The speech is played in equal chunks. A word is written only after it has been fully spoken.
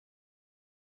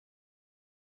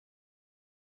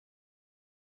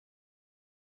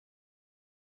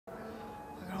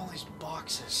these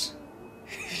boxes.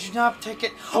 Did you not take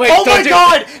it? Wait, oh my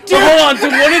god! Dude. Hold on,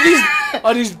 dude, one of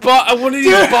these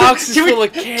boxes full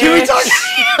of cash. Can we talk?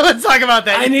 Let's talk about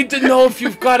that. I need to know if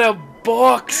you've got a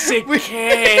box of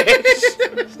cash.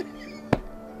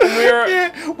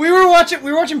 We were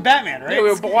watching Batman, right? Yeah,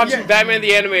 we were watching Batman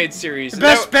the Animated Series.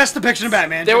 The best depiction of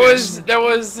Batman. There was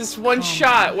this one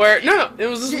shot where it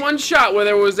was this one shot where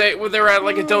they were at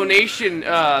like a donation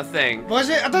thing. Was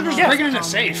it? I thought it was breaking into a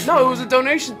safe. No, it was a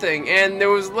donation thing, and there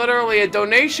was literally a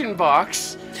donation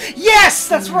box. Yes,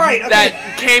 that's right. Okay.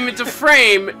 That came into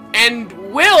frame, and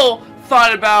Will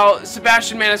thought about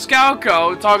Sebastian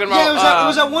Maniscalco talking about it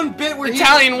was that one bit where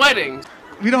Italian wedding.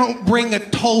 We don't bring a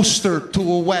toaster to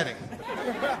a wedding.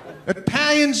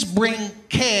 Italians bring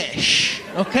cash,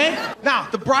 okay? Now,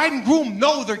 the bride and groom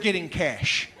know they're getting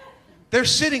cash. They're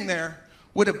sitting there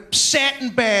with a satin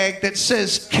bag that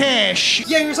says cash.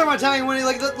 Yeah, you were talking about Italian wedding,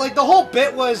 like the whole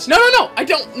bit was... No, I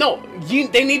don't know.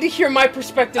 They need to hear my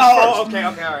perspective first. Oh, okay,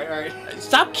 all right.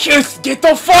 Stop kissing. Get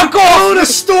the fuck off the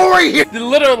story here.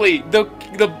 Literally,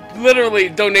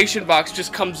 the donation box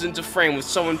just comes into frame with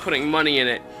someone putting money in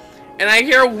it. And I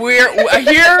hear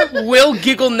Will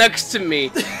giggle next to me.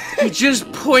 He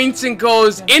just points and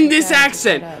goes, in this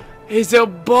accent, "It's a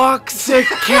box of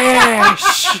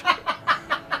cash."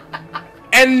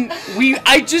 And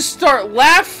I just start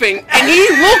laughing, and he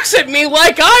looks at me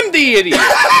like I'm the idiot.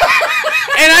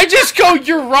 And I just go,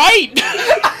 "You're right."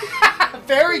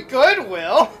 Very good,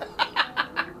 Will.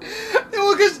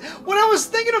 Well, because what I was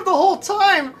thinking of the whole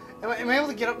time... Am I able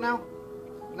to get up now?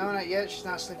 No, not yet. She's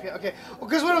not asleep yet. Okay. Well,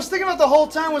 because what I was thinking about the whole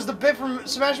time was the bit from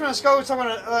Sebastian Maniscalco was talking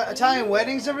about Italian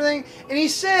weddings and everything, and he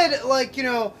said, like, you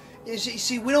know, you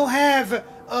see, we don't have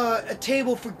a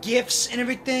table for gifts and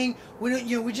everything. We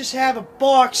don't, we just have a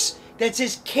box that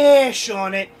says cash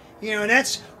on it. And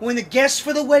that's when the guests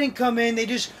for the wedding come in. They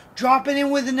just drop it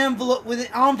in with an envelope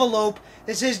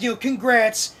that says,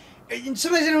 congrats. And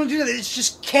sometimes they don't do that. It's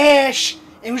just cash,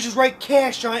 and we just write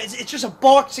cash on it. It's just a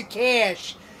box of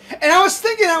cash. And I was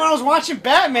thinking that when I was watching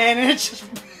Batman, and it just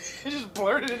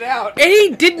blurted it out. And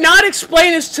he did not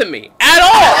explain this to me at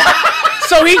all.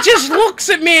 So he just looks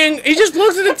at me, and he just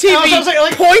looks at the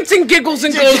TV, points and giggles,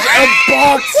 and goes, "A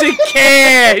box of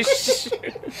cash."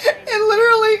 And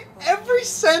literally, ever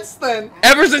since then,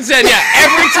 every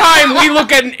time we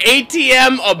look at an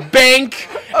ATM, a bank,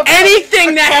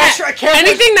 anything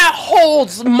that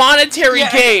holds monetary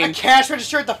gain, a cash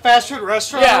register at the fast food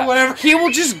restaurant or whatever, he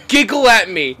will just giggle at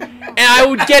me, and I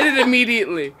would get it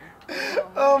immediately.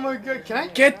 Oh my god, can I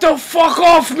get the fuck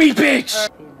off me, bitch?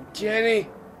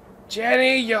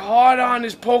 Jenny, your hard on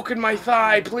is poking my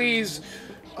thigh, please.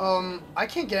 I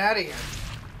can't get out of here.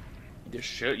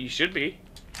 You should be.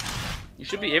 You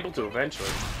should be able to eventually.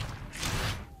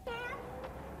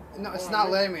 No, it's not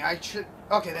letting me. I should.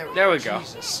 Okay, there we go. There we go.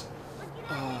 Jesus.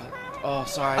 Oh,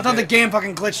 sorry. I thought the game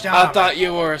fucking glitched out. I thought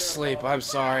you were asleep. I'm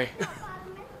sorry.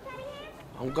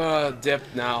 I'm gonna dip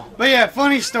now. But yeah,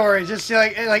 funny story. Just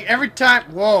like every time.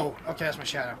 Whoa. Okay, that's my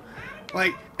shadow.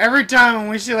 Like every time when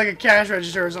we see like a cash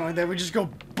register or something like that, we just go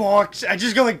box. I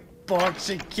just go like box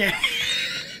and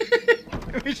cash.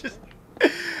 We just.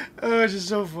 Oh, it's just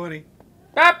so funny.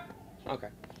 Bap. Okay.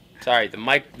 Sorry, the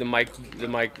mic. Oh, the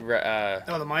mic?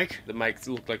 The mic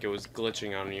looked like it was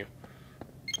glitching on you.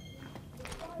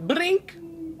 Blink.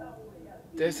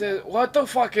 What the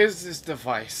fuck is this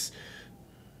device?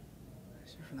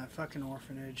 From that fucking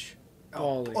orphanage.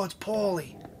 Paulie. Oh, it's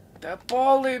Paulie. That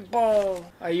Paulie ball.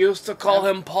 I used to call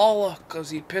him Paula because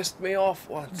he pissed me off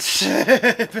once.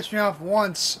 Pissed me off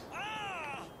once.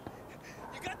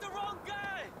 You got the wrong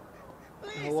guy.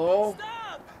 Please, hello?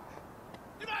 Stop.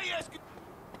 Did I ask you?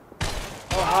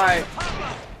 Oh, hi.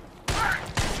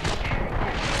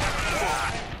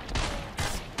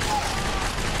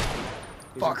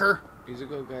 Fucker. He's a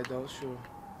good guy, though, sure.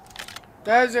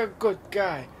 That's a good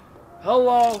guy.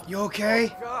 Hello. You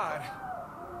okay? Oh, God.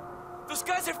 Those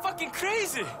guys are fucking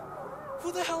crazy.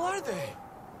 Who the hell are they?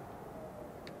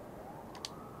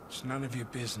 It's none of your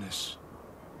business.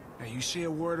 Now you say a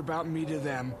word about me to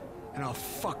them, and I'll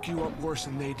fuck you up worse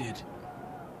than they did.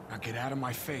 Now get out of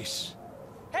my face.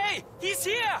 Hey, he's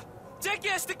here! Jackie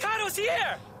Estacato's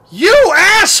here! You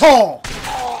asshole!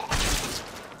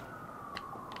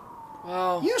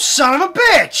 Well... You son of a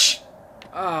bitch!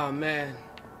 Oh, man.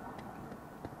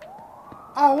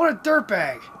 Oh, what a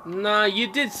dirtbag. Nah,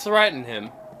 you did threaten him.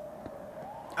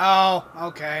 Oh,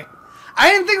 okay. I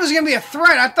didn't think it was gonna be a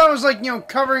threat. I thought it was like,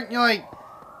 covering, like...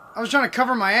 I was trying to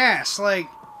cover my ass.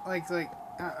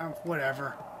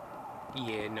 Whatever.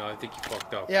 Yeah, no, I think you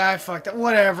fucked up. Yeah, I fucked up.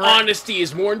 Whatever. Honesty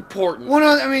is more important. Well,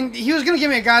 no, I mean, he was gonna give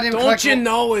me a goddamn Don't you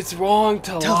know it's wrong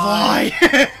to lie?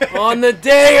 On the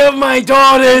day of my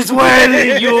daughter's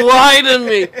wedding, you lied to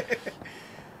me.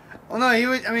 Well, no, he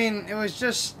was. I mean, it was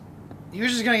just. He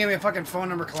was just gonna give me a fucking phone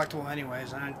number collectible,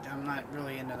 anyways. And I'm not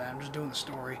really into that. I'm just doing the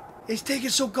story. It's taking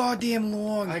so goddamn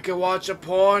long. I could watch a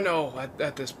porno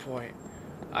at this point.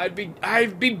 I'd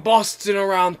be busting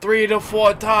around 3 to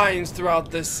 4 times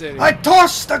throughout this city. I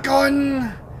tossed the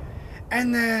gun,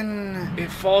 and then it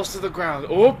falls to the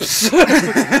ground. Oops.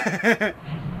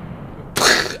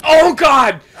 Oh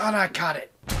God! Oh no, I caught it.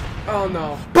 Oh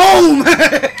no. Boom!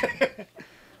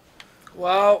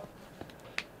 Well.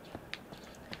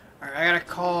 Alright, I gotta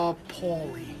call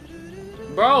Paulie.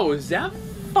 Bro, is that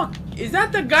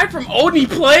the guy from Odie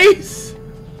Place?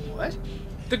 What?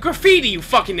 The graffiti, you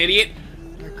fucking idiot.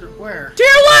 Where? To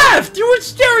your left! You were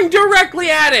staring directly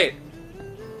at it!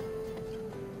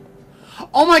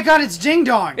 Oh my god, it's Ding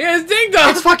Dong! Yeah, it's Ding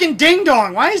Dong! It's fucking Ding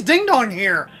Dong! Why is Ding Dong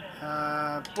here?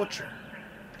 Butcher.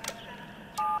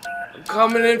 I'm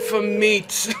coming in for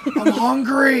meat. I'm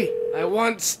hungry! I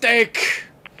want steak.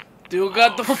 You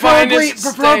got the preferably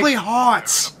finest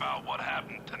hot. About what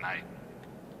happened tonight.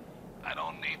 I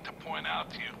don't need to point out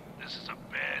to you, this is a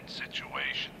bad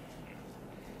situation.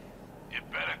 You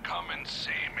better come and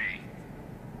see me.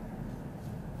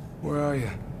 Where are you?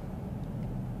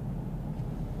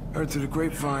 Heard through the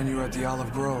grapevine you're at the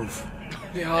Olive Grove.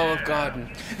 The Olive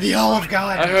Garden. The Olive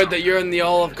Garden. I heard that you're in the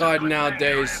Olive Garden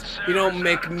nowadays. You don't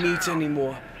make meat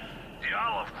anymore. The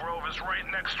Olive Grove is right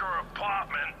next to her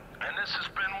apartment, and this has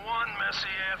been one messy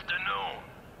afternoon.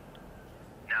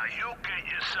 Now you get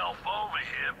yourself over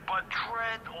here, but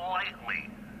tread lightly.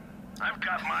 I've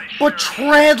got my But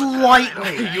tread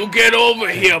lightly. You get over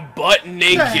here butt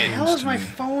naked. What the hell is my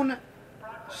phone?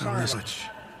 Sorry.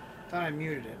 Thought I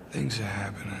muted it. things are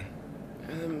happening.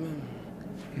 I'm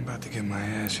about to get my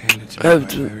ass handed to me by a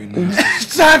very nasty.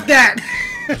 Stop that!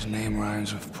 His name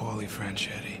rhymes with Paulie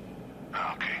Franchetti.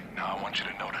 Okay, now I want you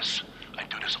to notice. I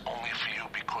do this only for you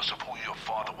because of who your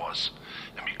father was.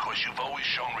 And because you've always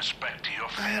shown respect to your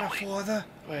I had a family. father.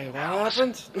 Wait, what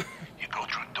happened? You go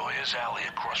through Doyer's alley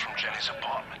across from Jenny's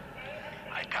apartment.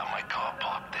 I got my car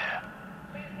parked there.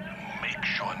 Make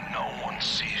sure no one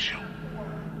sees you.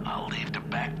 I'll leave the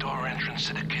back door entrance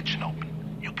to the kitchen open.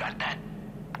 You got that?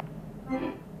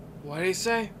 What did he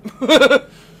say?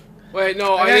 Wait,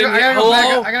 no, I didn't.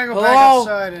 gotta go back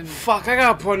outside and. Fuck, I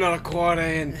gotta put another quarter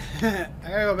in. I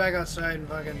gotta go back outside and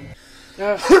fucking.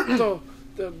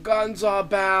 The guns are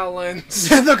balanced.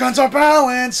 The guns are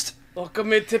balanced. Look at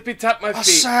me tippy tap my feet.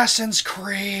 Assassin's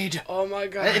Creed. Oh my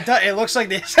god. It looks like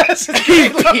the Assassin's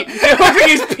Creed. It looks like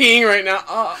he's peeing right now.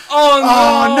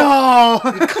 Oh no.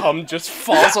 Oh no. Cum just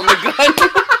falls on the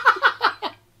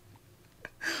gun.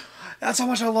 That's how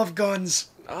much I love guns.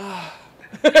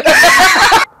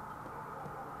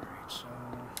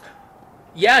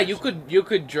 Yeah, you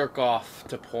could jerk off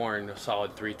to porn a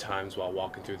solid 3 times while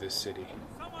walking through this city.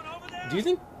 Do you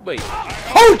think? Wait.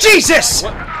 Oh Jesus!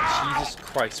 What? Jesus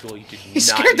Christ, Will, you did not. He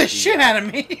scared the shit out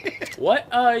of me. What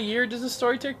year does the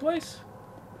story take place?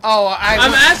 Oh,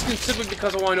 I'm asking simply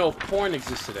because I want to know if porn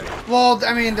existed in it. Well,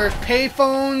 I mean, there's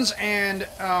payphones and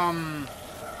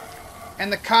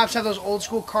the cops have those old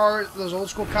school cars, those old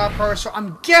school cop cars. So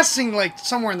I'm guessing like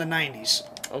somewhere in the 90s.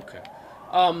 Okay.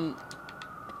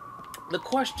 The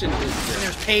question is this. And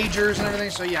there's pagers and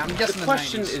everything. So yeah, I'm guessing The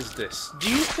question 90s. is this: do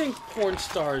you think porn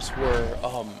stars were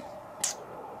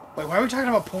Wait, why are we talking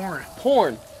about porn?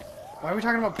 porn? Why are we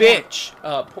talking about porn? Bitch.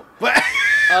 What?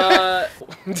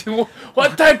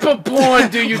 What type of porn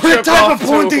do you What jerk type off of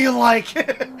porn to? do you like?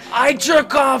 I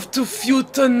jerk off to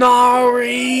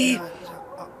Futanari.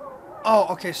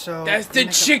 Oh, okay, so... That's the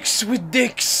chicks with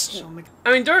dicks.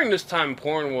 I mean, during this time,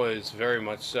 porn was very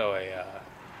much so a,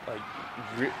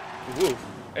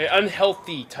 an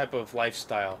unhealthy type of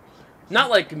lifestyle. Not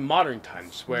like in modern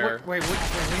times, where... Wait, what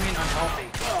do you mean unhealthy?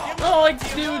 No, like,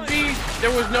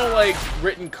 there was no, like,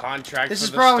 written contract This for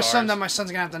is the probably stars. something that my son's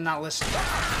gonna have to not listen to.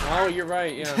 Oh, you're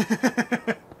right,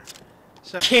 yeah.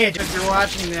 So, kid, if you're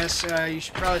watching this, you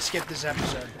should probably skip this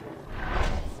episode.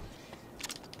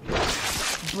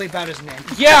 Bleep out his name.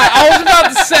 Yeah, I was about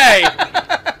to say!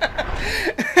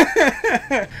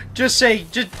 Just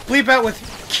bleep out with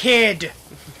kid.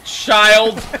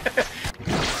 Child.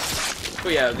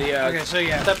 But yeah, the Okay, so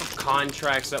yeah. type of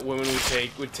contracts that women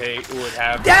would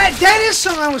have. That is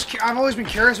something I've always been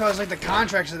curious about. Is like the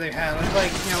contracts that they've had,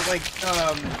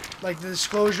 like the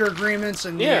disclosure agreements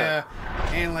and Yeah.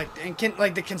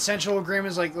 the consensual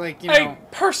agreements, like you know. Hey,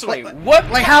 personally,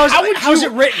 how is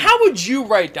it written? How would you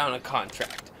write down a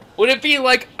contract? Would it be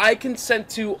like I consent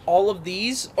to all of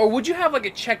these, or would you have like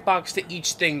a checkbox to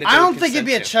each thing? That I they would don't think it'd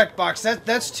be a consent checkbox.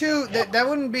 That's too. That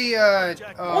wouldn't be.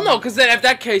 well, no, because then if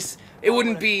that case, it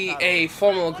wouldn't be a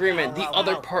formal agreement. The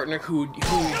other partner who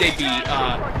they'd be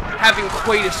having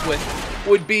coitus with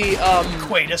would be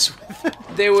coitus.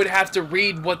 They would have to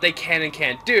read what they can and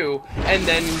can't do, and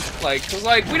then like, cause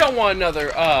like we don't want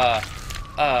another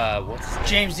what's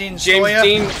James Dean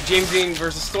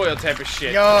versus Stoya type of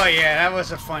shit. Oh yeah, that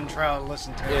was a fun trial to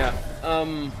listen to. Yeah.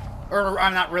 Or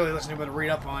I'm not really listening, but to read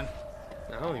up on.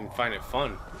 I don't even find it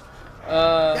fun.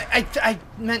 I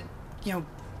meant, you know,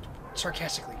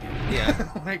 sarcastically. Yeah.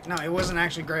 Like, no, it wasn't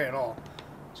actually great at all.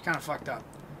 It's kind of fucked up.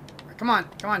 Right, come on,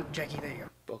 Jackie. There you go.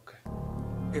 Book.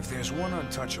 If there's one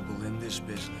untouchable in this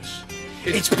business,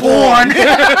 it's porn. put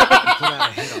out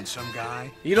a hit on some guy.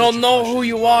 You don't know who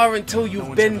you are until you've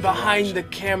one's been ever behind lost the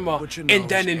it. camera But you and know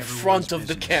then in it's front of everyone's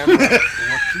the business. camera.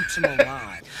 And what keeps him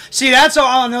alive? See, that's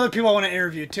all another people I want to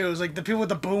interview too. Is like the people with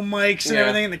the boom mics and Yeah.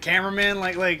 everything, and the cameraman.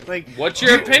 Like. What's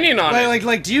your opinion on it?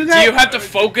 Like, do you guys? Do you have to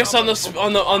focus on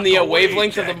the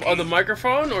wavelength of the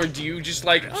microphone, or do you just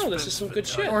like, oh, this is some good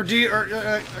shit? Or do you, or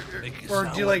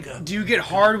do you like, do you get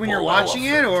hard when you're watching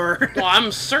it, or? Well,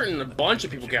 I'm certain a bunch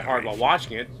of people get hard while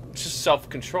watching it. It's just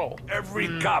self-control. Every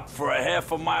cop for a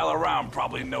half a mile around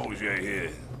probably knows you're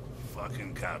here.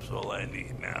 Fucking cops all I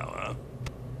need now, huh?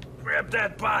 Grab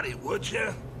that body, would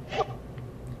you?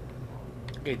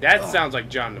 Okay, that sounds like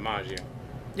John DiMaggio.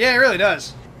 Yeah, it really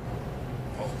does.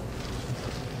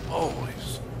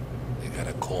 Always. You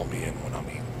gotta call me in when I'm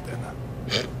eating dinner.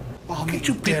 Oh, Can't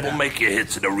you people make your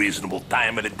hits at a reasonable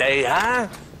time of the day, huh?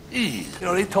 Jeez. You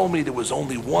know, they told me there was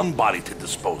only one body to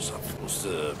dispose of. Supposed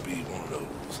to be one of those,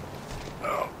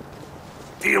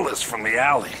 dealers from the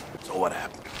alley. So what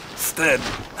happened? Instead,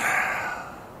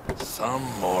 some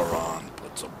moron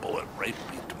puts a bullet right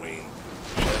between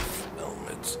Jeff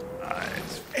Wilmot's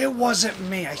eyes. It wasn't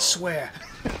me, I swear.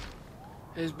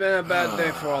 It's been a bad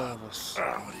day for all of us. What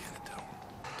are you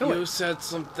gonna do? You said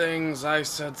some things, I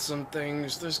said some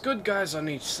things. There's good guys on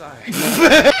each side.